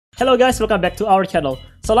Hello guys, welcome back to our channel.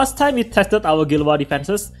 So last time we tested our Guild War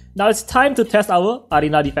defenses, now it's time to test our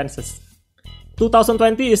arena defenses.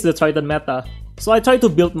 2020 is the Triton meta, so I try to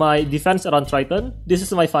build my defense around Triton. This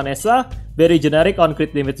is my Vanessa, very generic on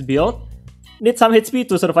crit damage build. Need some HP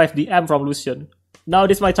to survive the M from Lucian. Now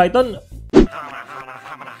this is my Triton.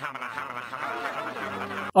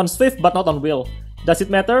 On Swift but not on Will. Does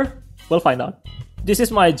it matter? We'll find out. This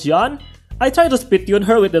is my Jian. I try to speed tune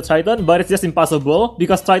her with the Triton, but it's just impossible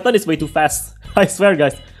because Triton is way too fast. I swear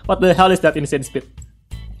guys, what the hell is that insane speed?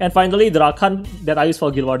 And finally the Rakan that I use for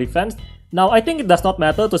Guild War defense. Now I think it does not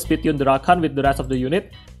matter to speed tune the Rakan with the rest of the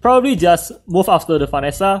unit. Probably just move after the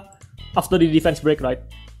Vanessa, after the defense break, right?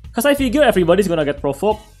 Cause I figure everybody's gonna get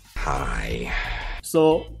provoked. Hi.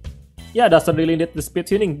 So yeah, doesn't really need the speed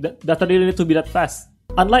tuning, doesn't really need to be that fast.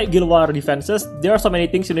 Unlike Guild War defenses, there are so many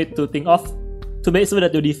things you need to think of to make sure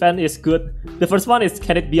that your defense is good. The first one is,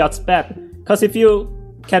 can it be outsped? Cause if you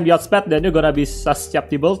can be outsped, then you're gonna be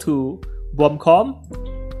susceptible to bomb com.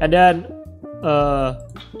 And then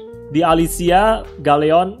the Alicia,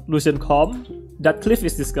 Galleon, Lucian com. That cliff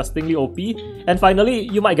is disgustingly OP. And finally,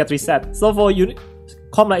 you might get reset. So for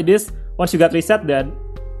com like this, once you get reset, then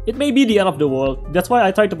it may be the end of the world. That's why I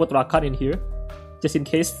try to put Rakan in here, just in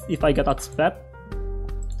case if I get outsped.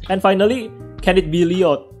 And finally, can it be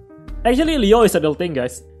Leo? Actually, Leo is a real thing,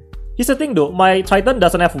 guys. Here's the thing though, my Triton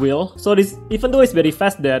doesn't have will, so this, even though it's very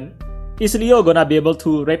fast, then is Leo gonna be able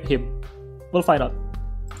to rape him? We'll find out.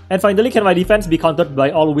 And finally, can my defense be countered by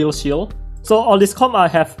all will shield? So all this com I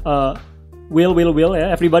have will, yeah,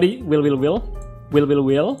 everybody will.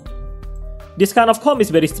 This kind of com is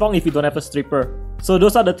very strong if you don't have a stripper. So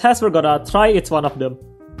those are the tests we're gonna try, each one of them.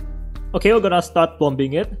 Okay, we're gonna start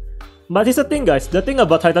bombing it. But here's the thing guys, the thing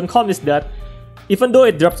about Titan com is that even though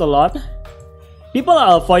it drops a lot, people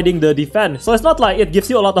are avoiding the defense. So it's not like it gives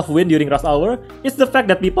you a lot of win during rush hour. It's the fact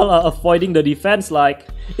that people are avoiding the defense like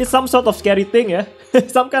it's some sort of scary thing, yeah?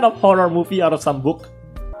 Some kind of horror movie out of some book.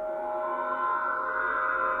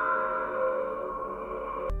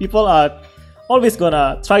 People are always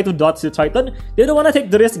gonna try to dodge the Triton. They don't wanna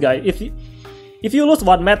take the risk, guy. If you lose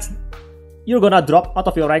one match, you're gonna drop out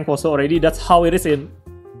of your rank also already. That's how it is in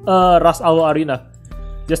rush hour arena.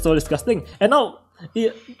 Just so disgusting. And now,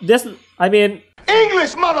 this, I mean,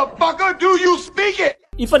 English, motherfucker, do you speak it?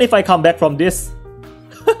 Even if I come back from this,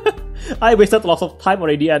 I wasted lots of time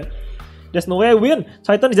already and there's no way I win.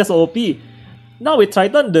 Triton is just OP. Now with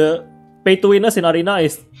Triton, the pay to winners in arena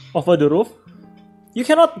is over the roof. You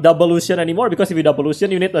cannot double Lucian anymore because if you double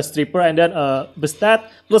Lucian, you need a stripper and then a Bestat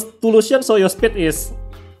plus 2 Lucian, so your speed is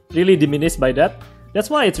really diminished by that.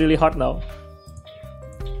 That's why it's really hard now.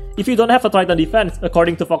 If you don't have a Triton defense,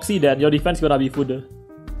 according to Foxy, then your defense gonna be fooder.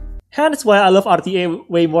 Hence why I love RTA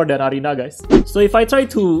way more than Arena, guys. So if I try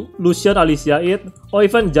to Lucian Alicia it, or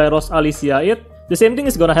even Gyros Alicia it, the same thing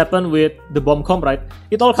is gonna happen with the bomb comp, right?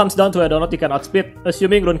 It all comes down to whether or not you can outspeed,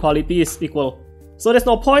 assuming rune quality is equal. So there's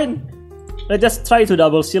no point. Let's just try to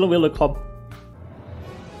double shield with the comp.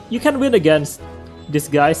 You can win against these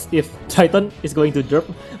guys if Triton is going to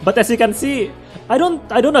derp, but as you can see, I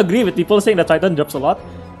don't agree with people saying that Triton drops a lot.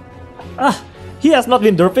 He has not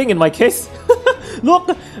been derping in my case. Look,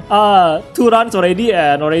 2 runs already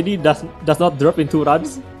and already does not drop in 2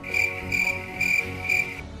 runs.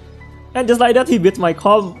 And just like that, he beats my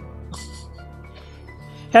comp.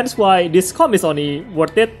 Hence why this comp is only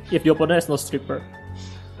worth it if the opponent has no stripper.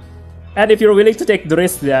 And if you're willing to take the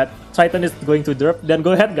risk that Triton is going to derp, then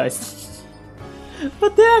go ahead guys.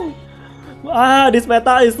 But then, this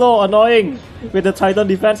meta is so annoying with the Triton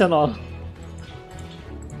defense and all.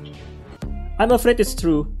 I'm afraid it's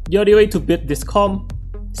true. The only way to beat this comp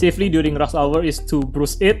safely during rush hour is to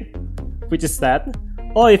bruise it, which is sad,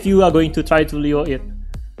 or if you are going to try to Leo it.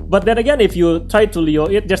 But then again, if you try to Leo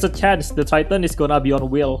it, there's a chance the Triton is gonna be on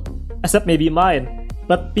will, except maybe mine.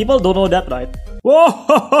 But people don't know that, right? Whoa!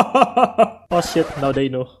 Oh shit, now they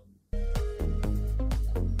know.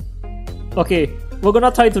 Okay, we're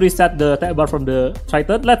gonna try to reset the attack bar from the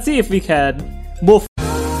Triton. Let's see if we can move.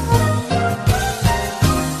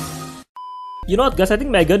 You know what guys, I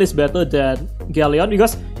think Megan is better than Galleon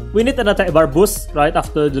because we need an attack bar boost right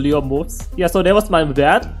after the Leo moves. Yeah, so that was my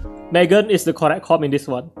bad. Megan is the correct comp in this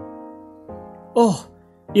one. Oh,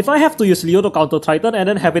 if I have to use Leo to counter Triton and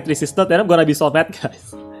then have it resisted, then I'm gonna be so mad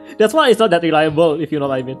guys. That's why it's not that reliable, if you know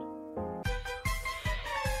what I mean.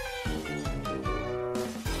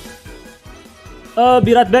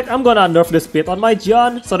 Be right back, I'm gonna nerf the speed on my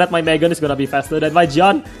Jian so that my Megan is gonna be faster than my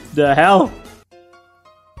Jian. The hell?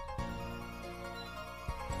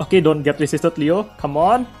 Okay, don't get resisted, Leo. Come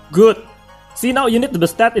on. Good. See, now you need the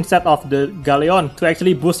Bestat instead of the Galleon to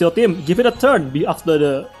actually boost your team. Give it a turn after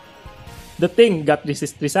the the thing got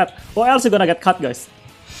reset, or else you're gonna get cut, guys.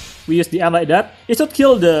 We use the M like that. It should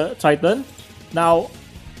kill the Triton. Now,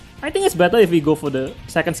 I think it's better if we go for the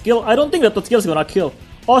second skill. I don't think the third skill is gonna kill.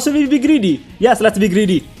 Or should we be greedy? Yes, let's be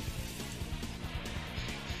greedy.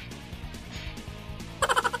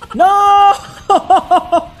 No!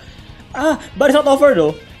 But it's not over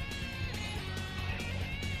though.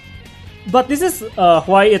 But this is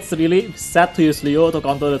why it's really sad to use Leo to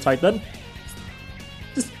counter the Triton.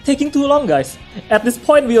 It's taking too long, guys. At this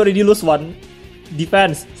point, we already lose one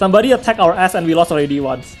defense. Somebody attacked our ass and we lost already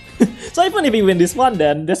once. So even if we win this one,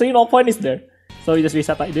 then there's really no point is there. So we just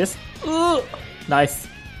reset like this. Nice.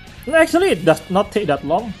 Actually, it does not take that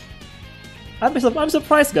long. I'm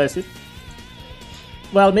surprised, guys.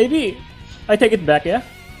 Well, maybe I take it back, yeah?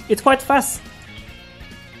 It's quite fast.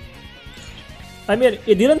 I mean,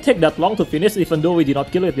 it didn't take that long to finish even though we did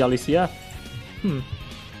not kill it with the Alicia.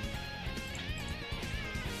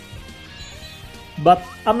 But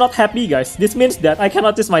I'm not happy, guys. This means that I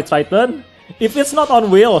cannot use my Triton if it's not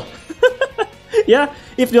on wheel. Yeah,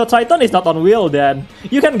 if your Triton is not on wheel, then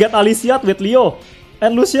you can get Alicia with Leo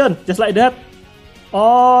and Lucian, just like that.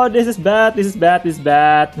 Oh, this is bad, this is bad, this is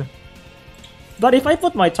bad. But if I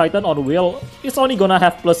put my Triton on wheel, it's only gonna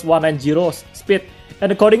have +1 and 0 speed.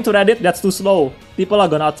 And according to Reddit, that's too slow. People are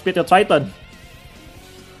gonna outspeed your Triton.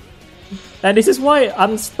 And this is why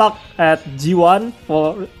I'm stuck at G1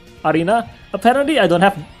 for Arena. Apparently, I don't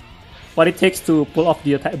have what it takes to pull off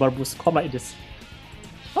the attack bar boost. Come like this.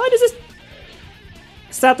 Oh, this is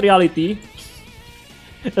sad reality.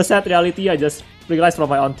 A sad reality I just realized from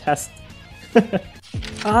my own test.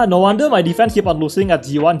 No wonder my defense keep on losing at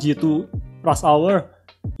G1, G2 rush hour.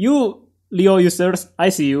 You Leo users, I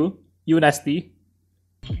see you. You nasty.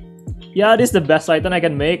 Yeah, this is the best Triton I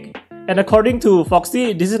can make. And according to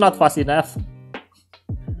Foxy, this is not fast enough.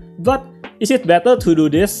 But is it better to do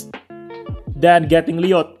this than getting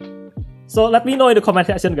Leo? So let me know in the comment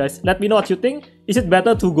section, guys. Let me know what you think. Is it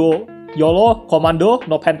better to go YOLO, Commando,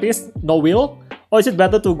 no panties, no wheel? Or is it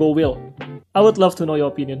better to go wheel? I would love to know your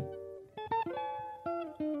opinion.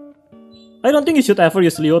 I don't think you should ever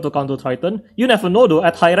use Leo to counter Triton. You never know though.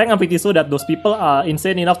 At high rank, I'm pretty sure that those people are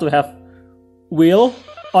insane enough to have wheel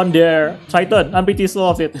on their Triton. I'm pretty sure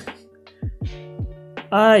of it.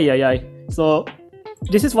 So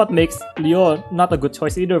this is what makes Leo not a good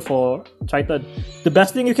choice either for Triton. The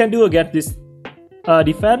best thing you can do against this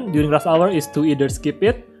defense during rush hour is to either skip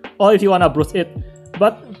it or if you wanna bruise it.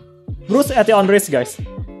 But bruise at your own risk, guys.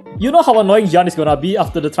 You know how annoying Jan is gonna be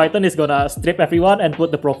after the Triton is gonna strip everyone and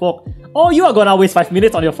put the provoke. Oh, you are gonna waste 5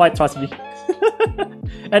 minutes on your fight, trust me.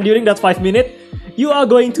 And during that 5 minutes, you are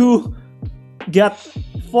going to get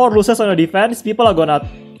 4 losses on your defense. People are gonna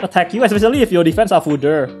attack you, especially if your defense are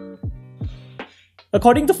fooder.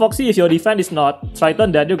 According to Foxy, if your defense is not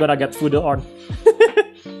Triton, then you're gonna get fooder on.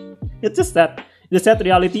 It's just that. The sad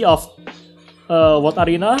reality of World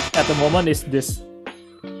Arena at the moment is this.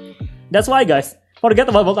 That's why, guys, forget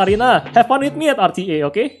about World Arena. Have fun with me at RTA,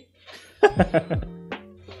 okay?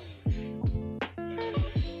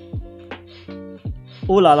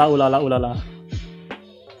 Ooh la la, ooh la la, ooh la la.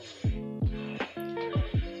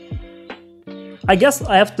 I guess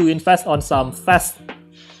I have to invest on some fast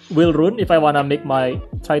wheel rune if I wanna make my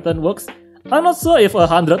Triton works. I'm not sure if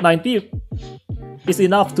 190 is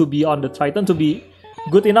enough to be on the Triton to be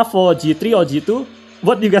good enough for G3 or G2.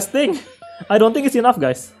 What do you guys think? I don't think it's enough,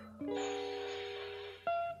 guys.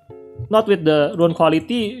 Not with the rune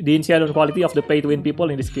quality, the initial rune quality of the pay-to-win people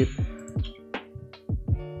in this game.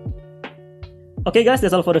 Okay guys,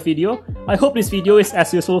 that's all for the video. I hope this video is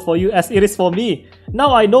as useful for you as it is for me.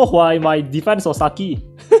 Now I know why my defense was sucky.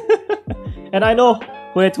 And I know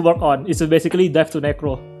where to work on. It's basically dive to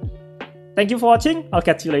necro. Thank you for watching. I'll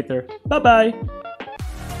catch you later. Bye bye.